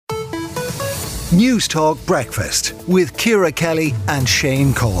News Talk Breakfast with Ciara Kelly and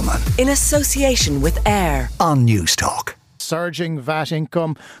Shane Coleman. In association with AIR on News Talk. Surging VAT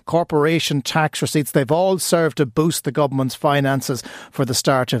income, corporation tax receipts, they've all served to boost the government's finances for the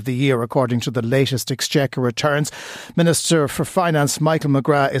start of the year, according to the latest Exchequer returns. Minister for Finance Michael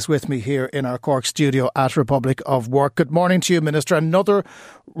McGrath is with me here in our Cork studio at Republic of Work. Good morning to you, Minister. Another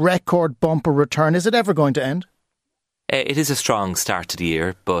record bumper return. Is it ever going to end? It is a strong start to the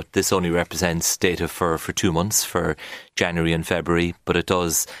year, but this only represents data for 2 months, for January and February, but it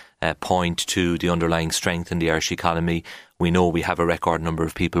does point to the underlying strength in the Irish economy. We know we have a record number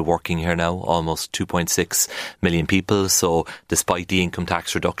of people working here now, almost 2.6 million people. So despite the income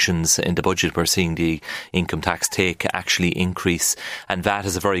tax reductions in the budget, we're seeing the income tax take actually increase. And VAT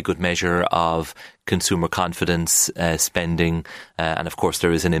is a very good measure of consumer confidence, spending, and of course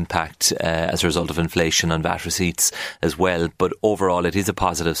there is an impact as a result of inflation on VAT receipts as well. But overall it is a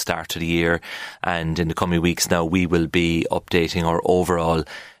positive start to the year, and in the coming weeks now we will be updating our overall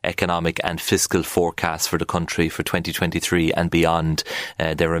economic and fiscal forecast for the country for 2023 and beyond.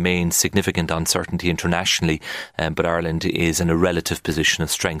 There remains significant uncertainty internationally, but Ireland is in a relative position of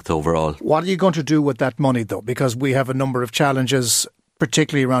strength overall. What are you going to do with that money though? Because we have a number of challenges,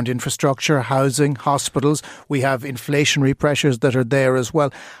 particularly around infrastructure, housing, hospitals. We have inflationary pressures that are there as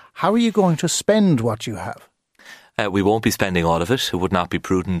well. How are you going to spend what you have? We won't be spending all of it. It would not be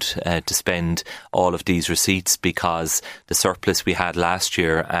prudent to spend all of these receipts, because the surplus we had last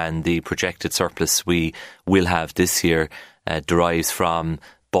year and the projected surplus we will have this year derives from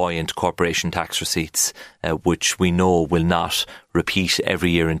buoyant corporation tax receipts, which we know will not repeat every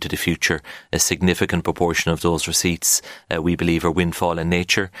year into the future. A significant proportion of those receipts we believe are windfall in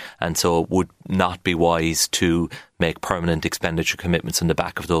nature, and so it would not be wise to make permanent expenditure commitments on the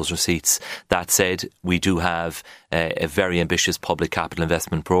back of those receipts. That said, we do have a very ambitious public capital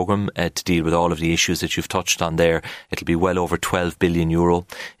investment programme to deal with all of the issues that you've touched on there. It'll be well over €12 billion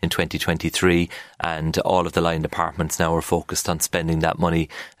in 2023, and all of the line departments now are focused on spending that money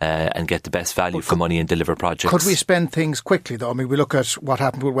and get the best value for money and deliver projects. Could we spend things quickly though? I mean, we look at what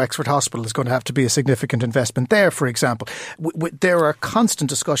happened with Wexford Hospital. There's going to have to be a significant investment there, for example. There are constant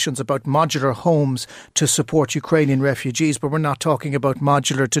discussions about modular homes to support Ukrainian refugees, but we're not talking about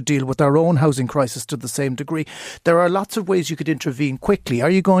modular to deal with our own housing crisis to the same degree. There are lots of ways you could intervene quickly. Are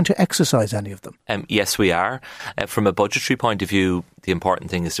you going to exercise any of them? Yes, we are. From a budgetary point of view, the important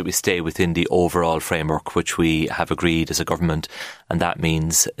thing is that we stay within the overall framework which we have agreed as a government, and that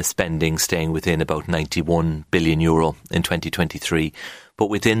means spending staying within about €91 billion in 2023. But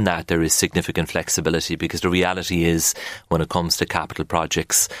within that there is significant flexibility, because the reality is when it comes to capital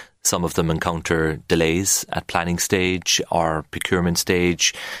projects, some of them encounter delays at planning stage or procurement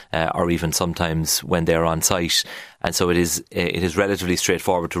stage, or even sometimes when they're on site. And so it is relatively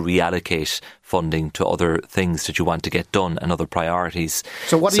straightforward to reallocate funding to other things that you want to get done and other priorities.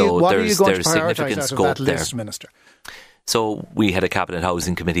 So what are you going to prioritise out of that list, Minister? So we had a Cabinet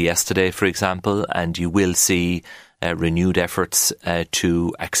Housing Committee yesterday, for example, and you will see renewed efforts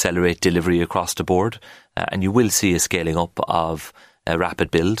to accelerate delivery across the board, and you will see a scaling up of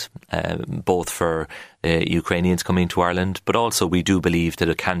rapid build, both for Ukrainians coming to Ireland, but also we do believe that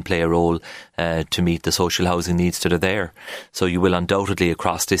it can play a role to meet the social housing needs that are there. So you will undoubtedly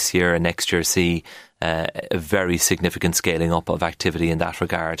across this year and next year see a very significant scaling up of activity in that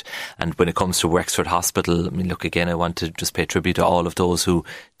regard. And when it comes to Wexford Hospital, I mean, look, again, I want to just pay tribute to all of those who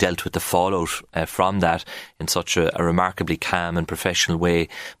dealt with the fallout from that in such a remarkably calm and professional way.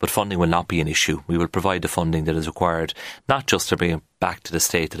 But funding will not be an issue. We will provide the funding that is required, not just to bring it back to the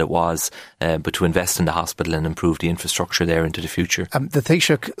state that it was, but to invest in the hospital and improve the infrastructure there into the future. The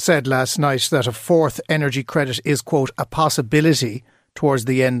Taoiseach said last night that a fourth energy credit is, quote, a possibility towards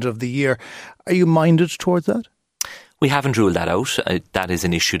the end of the year. Are you minded towards that? We haven't ruled that out. That is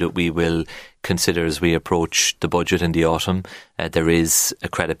an issue that we will consider as we approach the budget in the autumn. There is a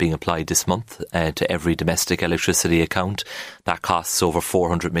credit being applied this month to every domestic electricity account. That costs over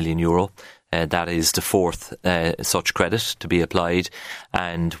 €400 million. That is the fourth such credit to be applied,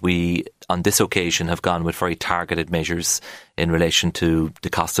 and we on this occasion have gone with very targeted measures in relation to the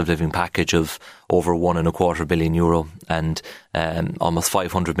cost of living package of over €1.25 billion, and almost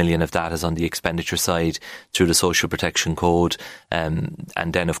 500 million of that is on the expenditure side through the Social Protection Code, and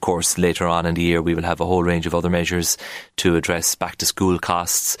then of course later on in the year we will have a whole range of other measures to address back to school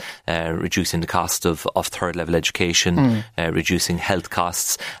costs, reducing the cost of third level education, reducing health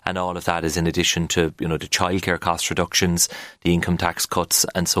costs, and all of that is in addition to the childcare cost reductions, the income tax cuts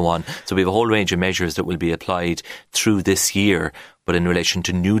and so on. So we have a whole range of measures that will be applied through this year, but in relation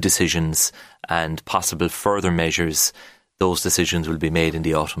to new decisions and possible further measures, those decisions will be made in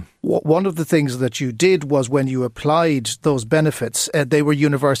the autumn. one of the things that you did was when you applied those benefits, they were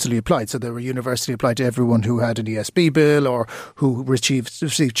universally applied. So they were universally applied to everyone who had an ESB bill or who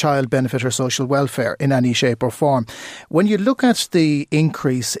received child benefit or social welfare in any shape or form. When you look at the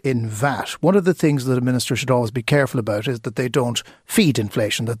increase in VAT, one of the things that a minister should always be careful about is that they don't feed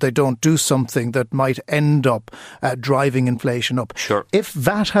inflation, that they don't do something that might end up driving inflation up. Sure. If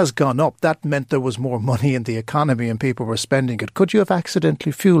VAT has gone up, that meant there was more money in the economy and people were spending it. Could you have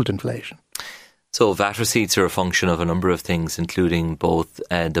accidentally fueled inflation? So VAT receipts are a function of a number of things, including both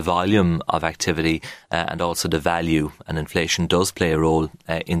the volume of activity and also the value. And inflation does play a role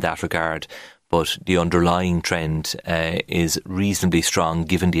in that regard. But the underlying trend is reasonably strong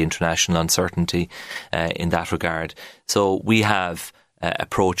given the international uncertainty in that regard. So we have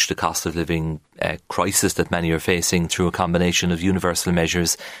approached the cost of living crisis that many are facing through a combination of universal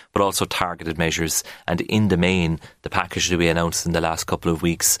measures but also targeted measures. And in the main, the package that we announced in the last couple of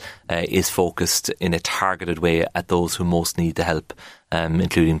weeks is focused in a targeted way at those who most need the help,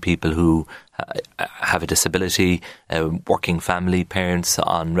 including people who have a disability, working family, parents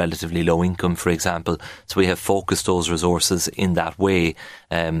on relatively low income, for example. So we have focused those resources in that way.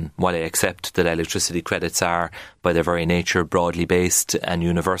 While I accept that electricity credits are, by their very nature, broadly based and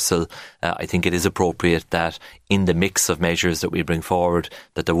universal, I think it is appropriate that in the mix of measures that we bring forward,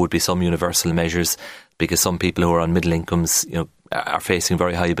 that there would be some universal measures, because some people who are on middle incomes, are facing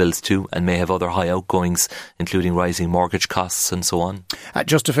very high bills too and may have other high outgoings, including rising mortgage costs and so on.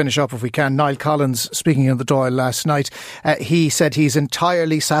 Just to finish up, if we can, Niall Collins, speaking in the Dáil last night, he said he's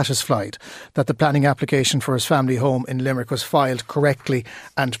entirely satisfied that the planning application for his family home in Limerick was filed correctly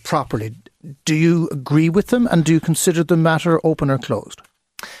and properly. Do you agree with him, and do you consider the matter open or closed?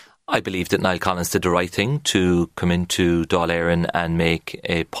 I believe that Niall Collins did the right thing to come into Dáil Éireann and make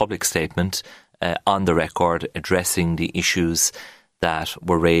a public statement on the record addressing the issues that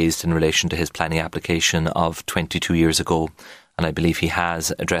were raised in relation to his planning application of 22 years ago. And I believe he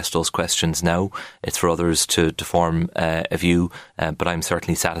has addressed those questions now. It's for others to form a view, but I'm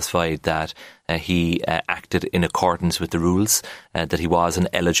certainly satisfied that he acted in accordance with the rules, that he was an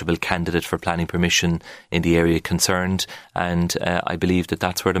eligible candidate for planning permission in the area concerned, and I believe that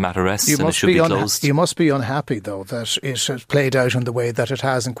that's where the matter rests and it should be closed. You must be unhappy, though, that it has played out in the way that it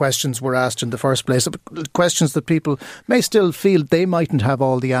has, and questions were asked in the first place, questions that people may still feel they mightn't have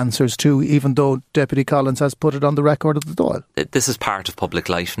all the answers to, even though Deputy Collins has put it on the record of the Dáil. This is part of public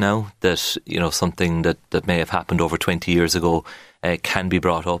life now, that something that may have happened over 20 years ago can be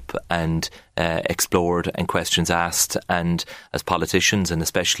brought up and explored and questions asked, and as politicians and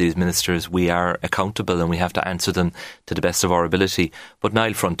especially as ministers we are accountable and we have to answer them to the best of our ability. But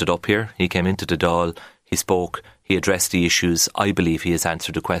Niall fronted up here, he came into the Dáil, he spoke, he addressed the issues. I believe he has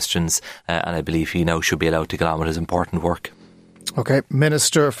answered the questions and I believe he now should be allowed to get on with his important work. OK,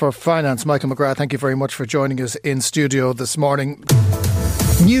 Minister for Finance Michael McGrath, thank you very much for joining us in studio this morning.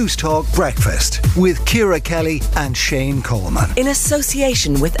 News Talk Breakfast with Ciara Kelly and Shane Coleman. In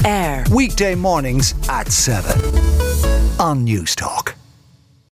association with AIR. Weekday mornings at 7 on News Talk.